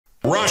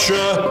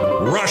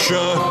Russia.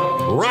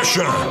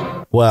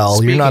 Well,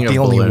 Speaking you're not the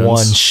only balloons.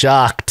 one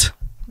shocked.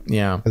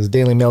 Yeah. As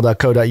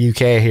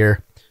dailymail.co.uk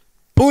here.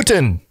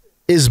 Putin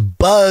is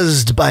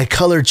buzzed by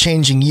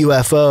color-changing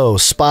UFO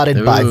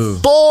spotted by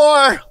 4.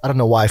 I don't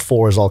know why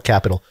 4 is all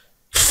capital.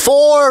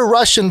 4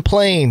 Russian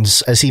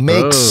planes as he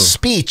makes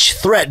speech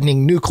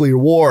threatening nuclear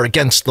war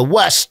against the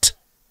West.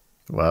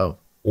 Whoa.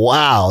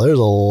 Wow, there's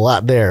a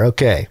lot there.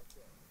 Okay.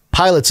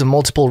 Pilots in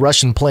multiple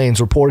Russian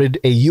planes reported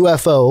a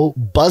UFO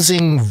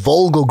buzzing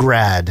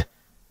Volgograd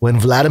when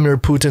Vladimir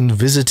Putin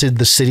visited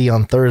the city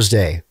on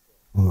Thursday.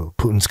 Ooh,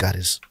 Putin's got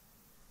his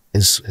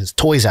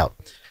toys out.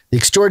 The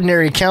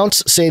extraordinary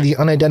accounts say the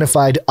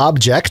unidentified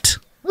object,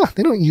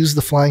 they don't use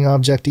the flying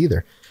object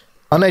either.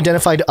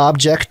 Unidentified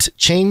object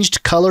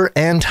changed color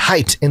and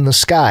height in the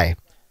sky.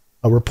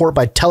 A report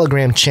by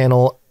Telegram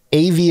channel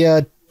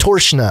Avia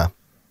Torshna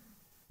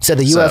said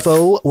the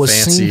UFO was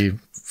seen.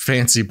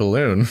 Fancy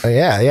balloon.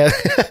 Yeah.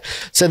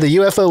 Said the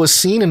UFO was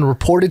seen and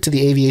reported to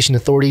the aviation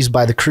authorities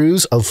by the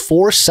crews of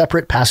 4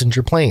 separate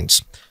passenger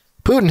planes.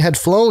 Putin had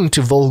flown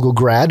to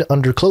Volgograd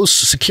under close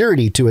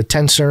security to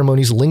attend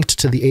ceremonies linked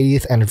to the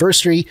 80th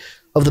anniversary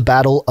of the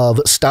Battle of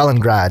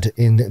Stalingrad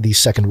in the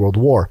Second World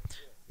War.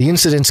 The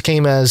incidents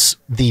came as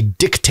the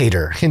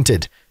dictator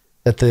hinted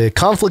that the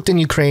conflict in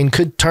Ukraine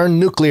could turn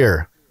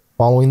nuclear,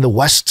 following the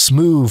West's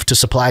move to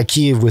supply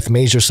Kyiv with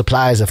major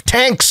supplies of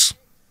tanks.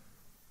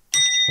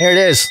 There it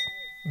is.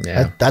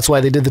 Yeah. That's why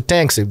they did the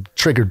tanks. It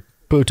triggered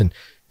Putin.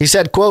 He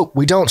said, quote,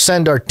 "We don't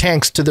send our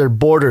tanks to their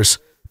borders,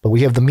 but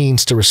we have the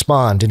means to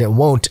respond, and it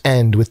won't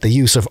end with the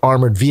use of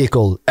armored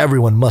vehicle.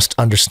 Everyone must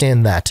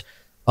understand that.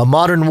 A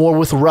modern war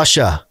with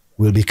Russia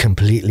will be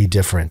completely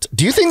different."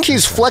 Do you think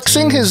he's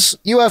flexing his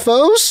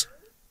UFOs?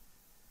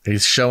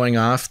 He's showing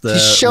off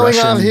He's showing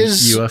Russian off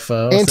his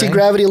UFO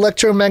anti-gravity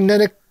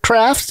electromagnetic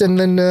craft, and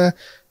then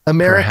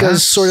America's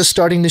Perhaps. sort of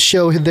starting to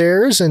show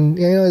theirs, and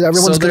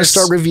everyone's going to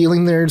start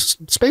revealing their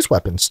space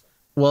weapons.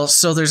 Well,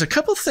 so there's a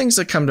couple things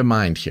that come to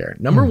mind here.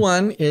 Number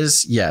one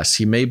is, yes,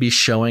 he may be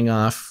showing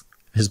off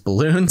his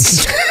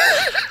balloons,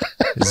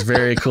 his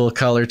very cool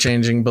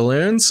color-changing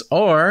balloons,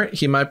 or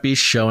he might be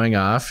showing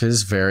off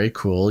his very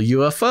cool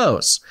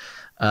UFOs.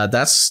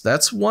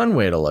 That's one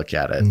way to look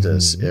at it,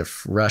 is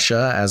if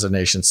Russia as a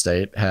nation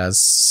state has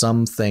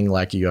something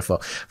like a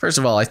UFO. First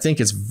of all, I think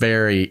it's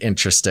very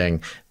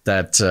interesting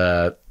that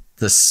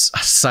the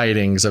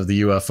sightings of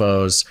the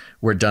UFOs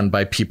were done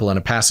by people in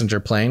a passenger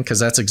plane, because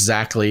that's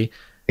exactly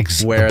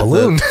where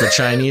the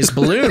Chinese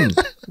balloon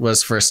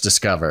was first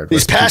discovered.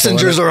 These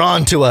passengers are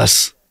on to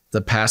us.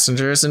 The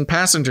passengers in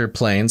passenger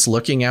planes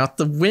looking out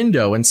the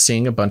window and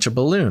seeing a bunch of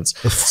balloons.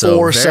 So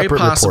very separate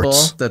possible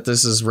reports that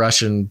this is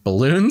Russian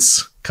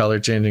balloons,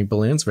 color-changing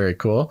balloons. Very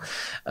cool.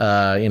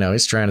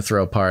 He's trying to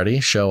throw a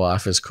party, show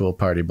off his cool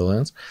party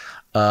balloons.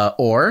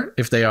 Or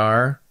if they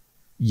are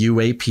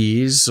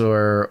UAPs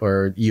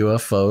or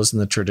UFOs in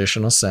the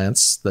traditional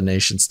sense, the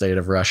nation state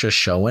of Russia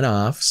showing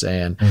off,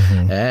 saying,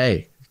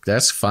 hey,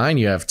 that's fine.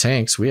 You have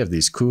tanks. We have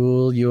these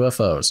cool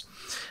UFOs.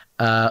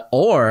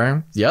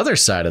 Or the other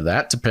side of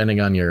that, depending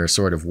on your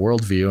sort of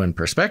worldview and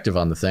perspective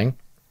on the thing,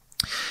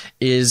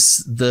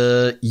 is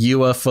the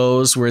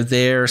UFOs were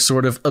there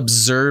sort of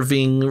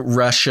observing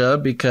Russia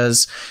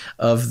because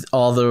of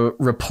all the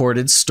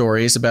reported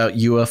stories about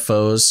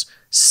UFOs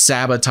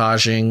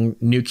sabotaging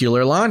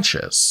nuclear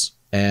launches.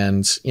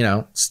 And,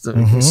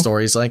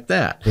 stories like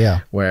that,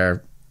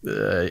 where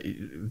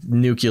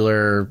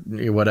nuclear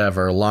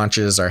whatever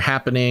launches are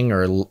happening,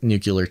 or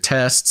nuclear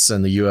tests,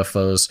 and the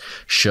UFOs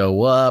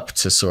show up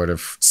to sort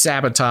of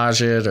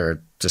sabotage it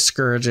or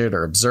discourage it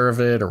or observe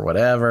it or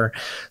whatever.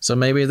 So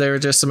maybe there are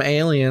just some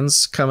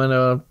aliens coming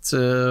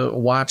to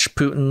watch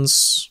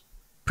Putin's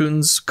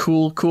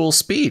cool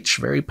speech,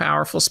 very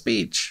powerful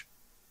speech.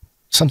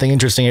 Something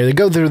interesting here. They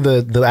go through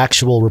the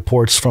actual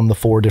reports from the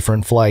 4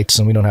 different flights,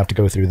 and we don't have to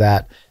go through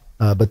that.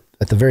 But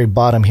at the very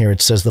bottom here,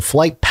 it says the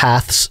flight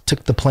paths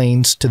took the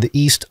planes to the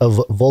east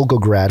of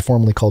Volgograd,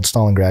 formerly called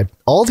Stalingrad.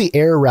 All the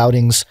air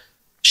routings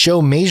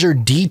show major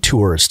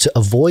detours to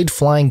avoid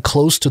flying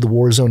close to the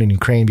war zone in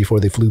Ukraine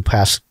before they flew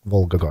past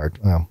Volgograd.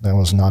 Well, that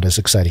was not as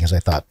exciting as I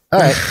thought. All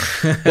right.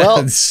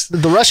 Well,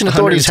 the Russian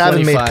authorities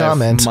haven't made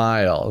comment.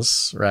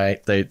 Miles,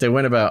 right? They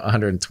went about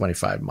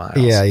 125 miles.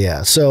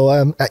 Yeah.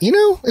 So,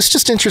 it's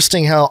just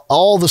interesting how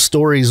all the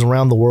stories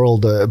around the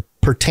world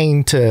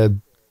pertain to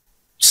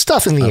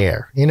stuff in the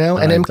air,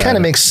 and it kind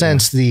of makes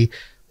sense. The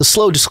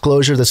slow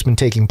disclosure that's been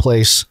taking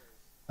place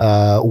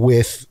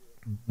with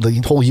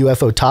the whole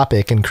UFO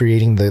topic and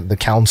creating the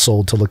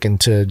council to look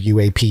into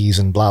UAPs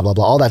and blah, blah,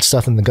 blah, all that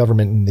stuff in the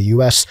government in the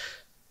US.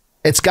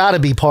 It's got to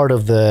be part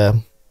of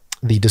the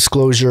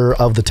disclosure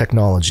of the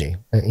technology.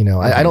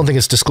 I don't think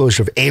it's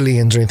disclosure of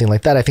aliens or anything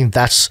like that. I think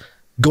that's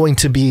going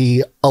to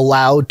be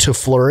allowed to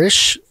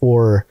flourish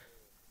for,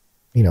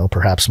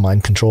 perhaps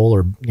mind control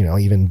or,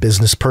 even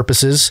business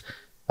purposes.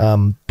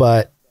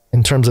 But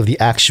in terms of the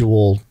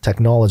actual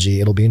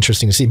technology, it'll be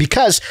interesting to see,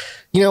 because,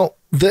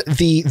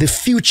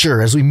 the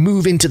future, as we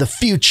move into the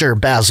future,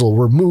 Basil,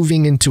 we're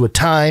moving into a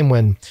time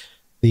when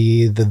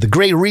The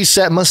Great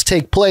Reset must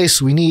take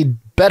place. We need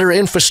better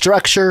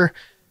infrastructure.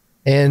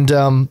 And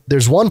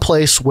there's one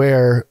place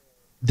where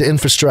the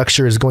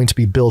infrastructure is going to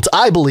be built,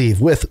 I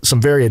believe, with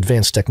some very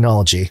advanced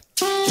technology.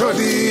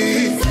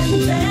 Johnny,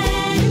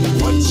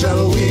 what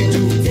shall we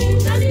do?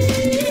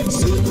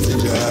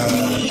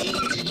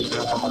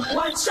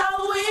 What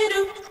shall we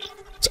do?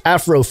 It's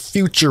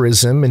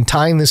Afrofuturism, and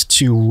tying this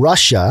to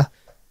Russia.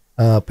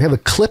 We have a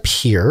clip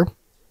here,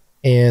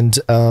 and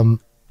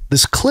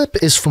this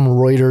clip is from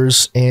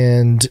Reuters,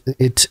 and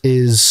it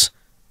is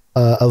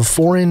a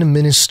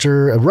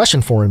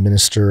Russian foreign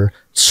minister,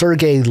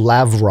 Sergei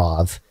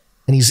Lavrov,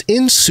 and he's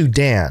in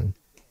Sudan,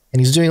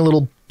 and he's doing a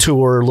little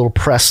tour, a little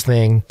press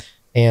thing,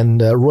 and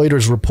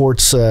Reuters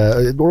reports.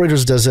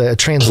 Reuters does a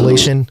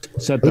translation.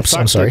 Oops,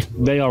 I'm sorry.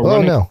 They are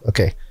running. Oh no,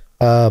 okay.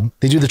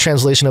 They do the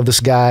translation of this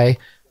guy,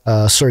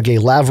 Sergei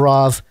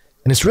Lavrov,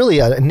 and it's really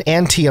an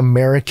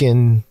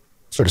anti-American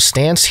sort of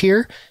stance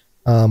here.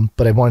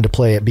 But I wanted to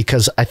play it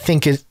because I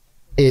think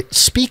it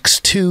speaks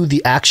to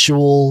the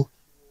actual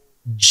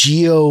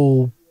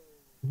geopolitical,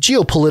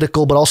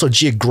 but also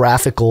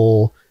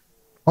geographical,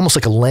 almost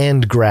like a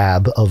land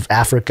grab of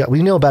Africa.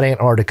 We know about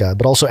Antarctica,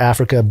 but also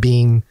Africa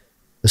being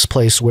this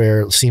place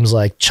where it seems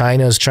like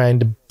China is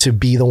trying to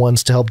be the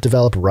ones to help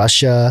develop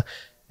Russia.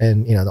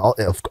 And,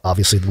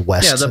 obviously the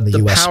West and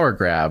the US. The power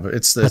grab.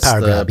 It's this,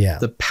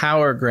 the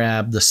power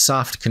grab, the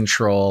soft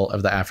control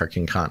of the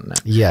African continent.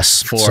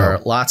 Yes. For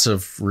lots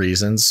of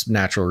reasons.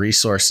 Natural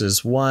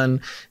resources, 1.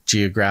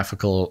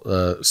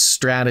 Geographical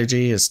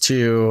strategy is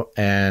 2.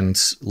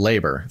 And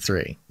labor,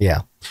 3.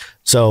 Yeah.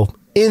 So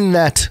in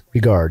that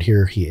regard,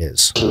 here he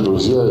is.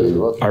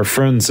 Our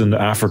friends in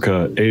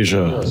Africa,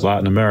 Asia,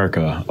 Latin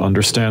America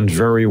understand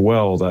very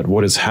well that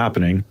what is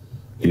happening,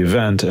 the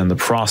event and the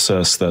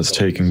process that's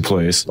taking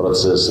place,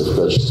 is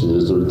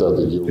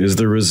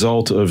the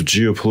result of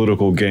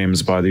geopolitical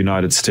games by the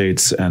United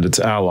States and its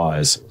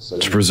allies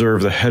to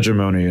preserve the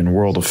hegemony in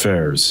world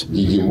affairs.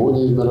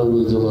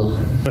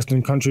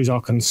 Western countries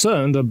are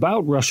concerned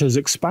about Russia's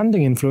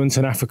expanding influence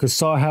in Africa's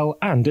Sahel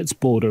and its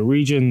border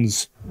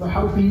regions.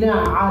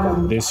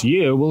 This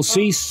year will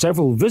see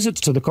several visits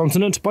to the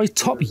continent by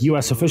top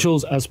US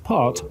officials as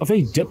part of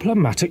a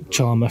diplomatic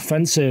charm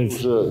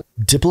offensive.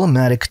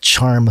 Diplomatic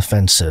charm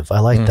offensive. I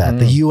like that.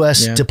 The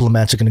US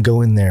diplomats are going to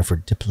go in there for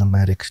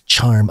diplomatic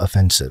charm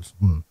offensive.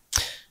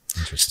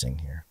 Interesting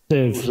here.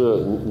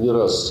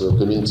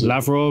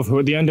 Lavrov, who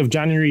at the end of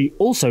January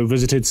also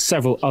visited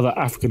several other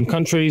African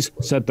countries,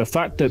 said the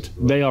fact that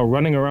they are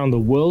running around the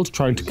world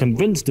trying to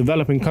convince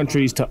developing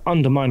countries to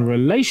undermine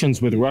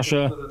relations with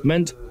Russia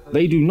meant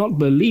they do not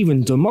believe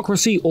in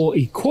democracy or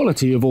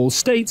equality of all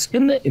states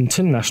in the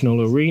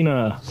international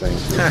arena.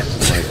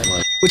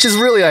 Which is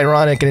really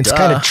ironic, and it's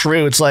kind of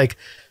true. It's like,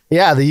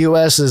 yeah, the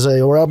U.S.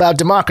 we're about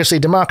democracy,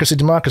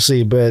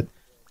 but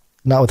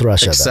not with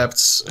Russia.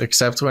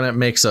 Except when it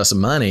makes us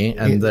money,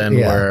 and then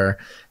we're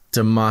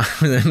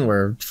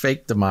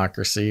fake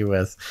democracy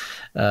with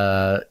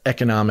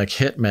economic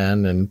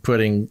hitmen and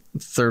putting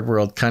third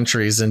world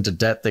countries into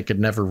debt they could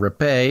never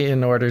repay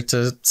in order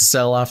to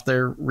sell off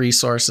their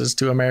resources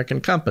to American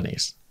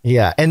companies.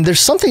 Yeah, and there's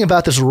something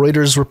about this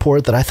Reuters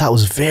report that I thought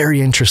was very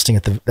interesting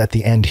at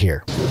the end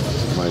here.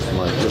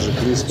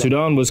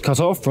 Sudan was cut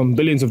off from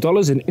billions of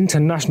dollars in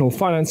international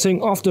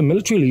financing after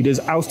military leaders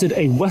ousted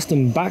a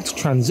Western-backed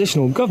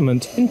transitional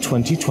government in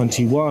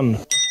 2021.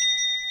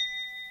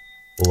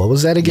 What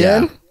was that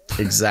again? Yeah,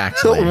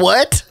 exactly.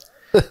 What?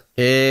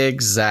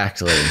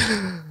 Exactly.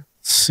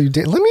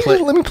 Sudan. Let me play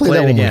that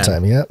one more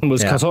time. Yeah.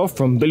 Was cut off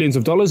from billions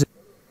of dollars.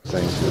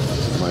 Thank you.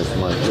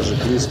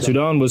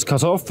 Sudan was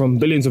cut off from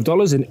billions of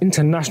dollars in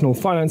international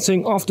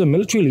financing after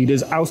military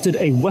leaders ousted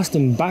a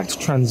Western-backed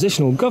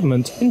transitional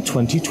government in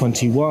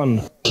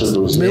 2021.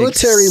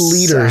 Military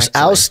leaders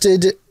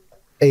ousted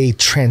a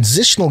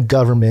transitional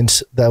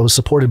government that was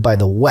supported by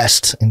the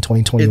West in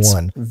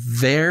 2021. It's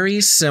very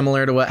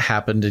similar to what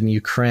happened in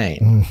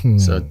Ukraine.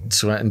 So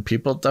and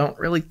people don't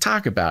really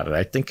talk about it.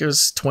 I think it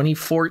was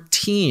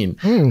 2014.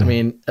 I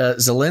mean,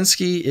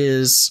 Zelensky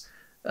is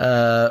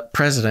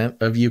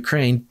president of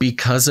Ukraine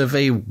because of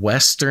a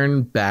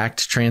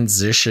Western-backed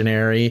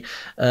transitionary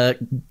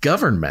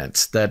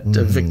government that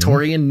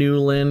Victoria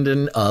Nuland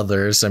and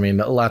others, I mean,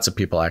 lots of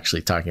people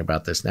actually talking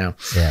about this now,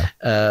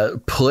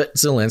 put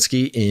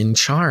Zelensky in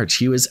charge.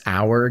 He was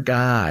our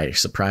guy.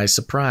 Surprise,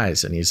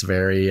 surprise. And he's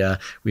very,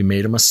 we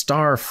made him a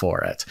star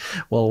for it.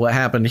 Well, what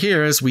happened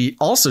here is we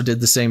also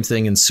did the same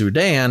thing in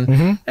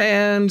Sudan,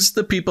 and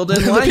the people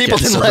didn't like it. The people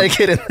didn't like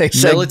it, and they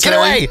said, get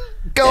away.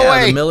 Go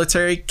away. The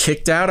military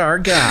kicked out our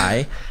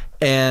guy,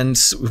 and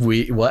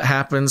what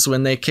happens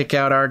when they kick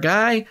out our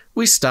guy?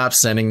 We stop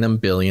sending them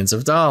billions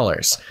of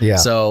dollars. Yeah.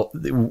 So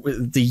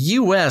the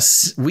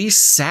U.S., we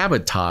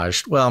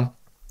sabotaged. Well,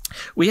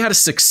 we had a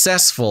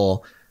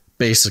successful,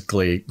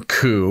 basically,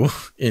 coup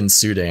in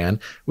Sudan.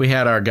 We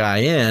had our guy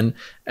in,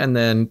 and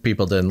then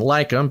people didn't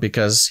like him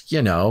because,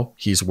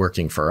 he's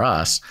working for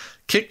us.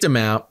 Kicked him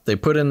out. They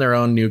put in their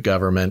own new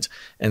government,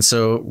 and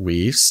so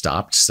we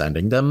stopped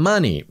sending them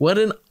money. What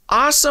an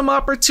awesome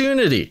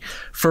opportunity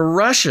for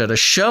Russia to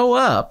show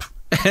up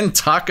and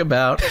talk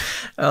about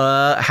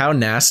how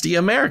nasty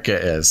America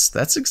is.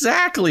 That's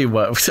exactly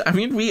what, I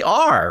mean, we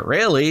are,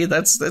 really.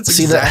 That's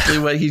exactly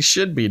what he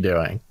should be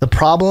doing. The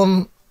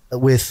problem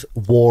with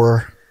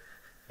war,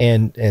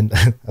 and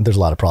there's a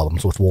lot of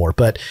problems with war,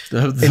 but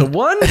the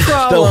one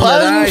problem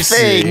that I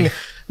see.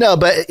 No,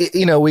 but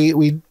you know,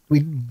 we've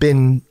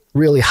been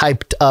really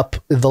hyped up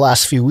the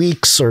last few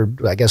weeks, or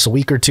I guess a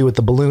week or two, with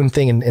the balloon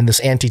thing and this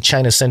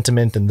anti-China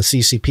sentiment and the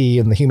CCP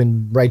and the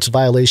human rights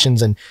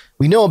violations, and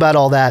we know about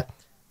all that.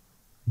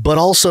 But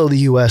also, the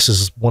U.S.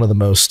 is one of the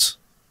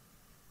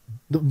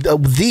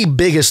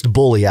biggest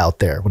bully out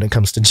there when it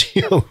comes to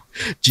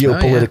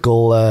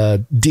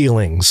geopolitical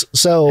dealings.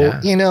 So,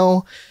 you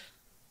know,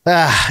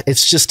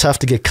 it's just tough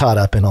to get caught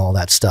up in all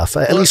that stuff.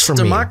 At least for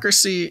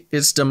democracy,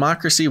 it's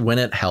democracy when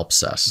it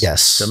helps us.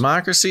 Yes.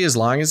 Democracy, as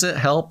long as it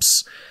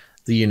helps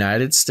the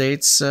United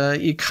States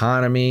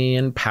economy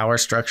and power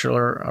structure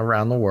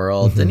around the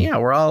world, then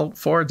we're all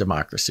for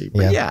democracy.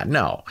 But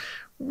no.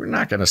 We're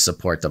not going to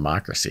support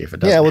democracy if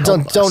it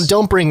doesn't.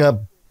 Don't bring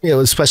up, you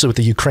know, especially with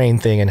the Ukraine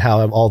thing and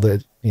how all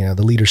the, you know,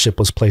 the leadership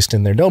was placed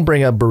in there. Don't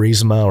bring up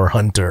Burisma or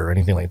Hunter or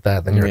anything like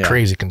that. Then you're a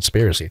crazy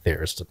conspiracy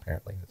theorist.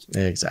 Apparently, it's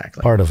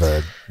exactly part of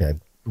a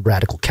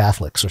radical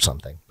Catholics or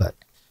something. But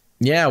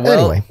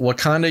anyway,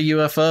 Wakanda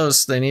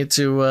UFOs. They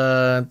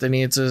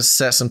need to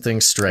set some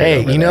things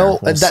straight. Hey, you know,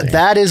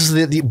 that is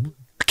the.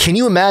 Can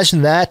you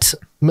imagine that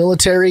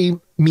military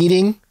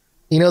meeting?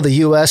 You know, the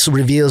U.S.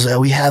 reveals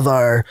we have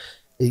our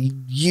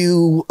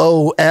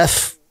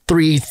UOF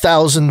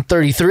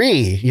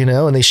 3033, you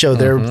know, and they show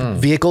their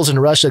vehicles, and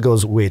Russia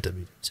goes, wait a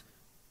minute.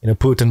 You know,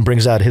 Putin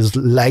brings out his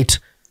light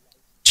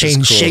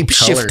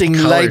shape-shifting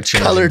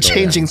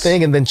color-changing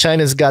thing, and then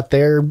China's got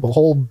their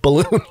whole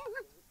balloon.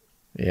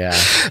 Yeah.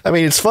 I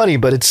mean, it's funny,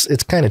 but it's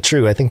kind of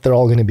true. I think they're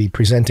all going to be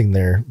presenting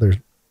their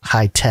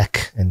high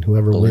tech, and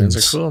whoever balloons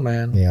wins. Are cool,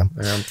 man. Yeah.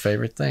 They're my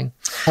favorite thing.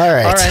 All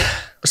right.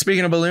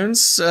 Speaking of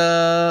balloons,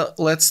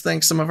 let's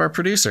thank some of our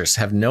producers.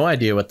 Have no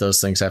idea what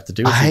those things have to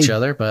do with each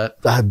other, but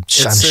I'm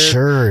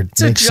sure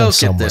it's a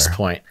joke at this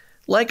point.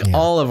 Like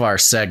all of our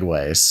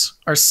segues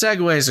are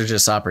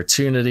just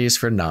opportunities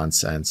for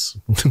nonsense.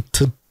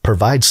 To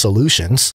provide solutions.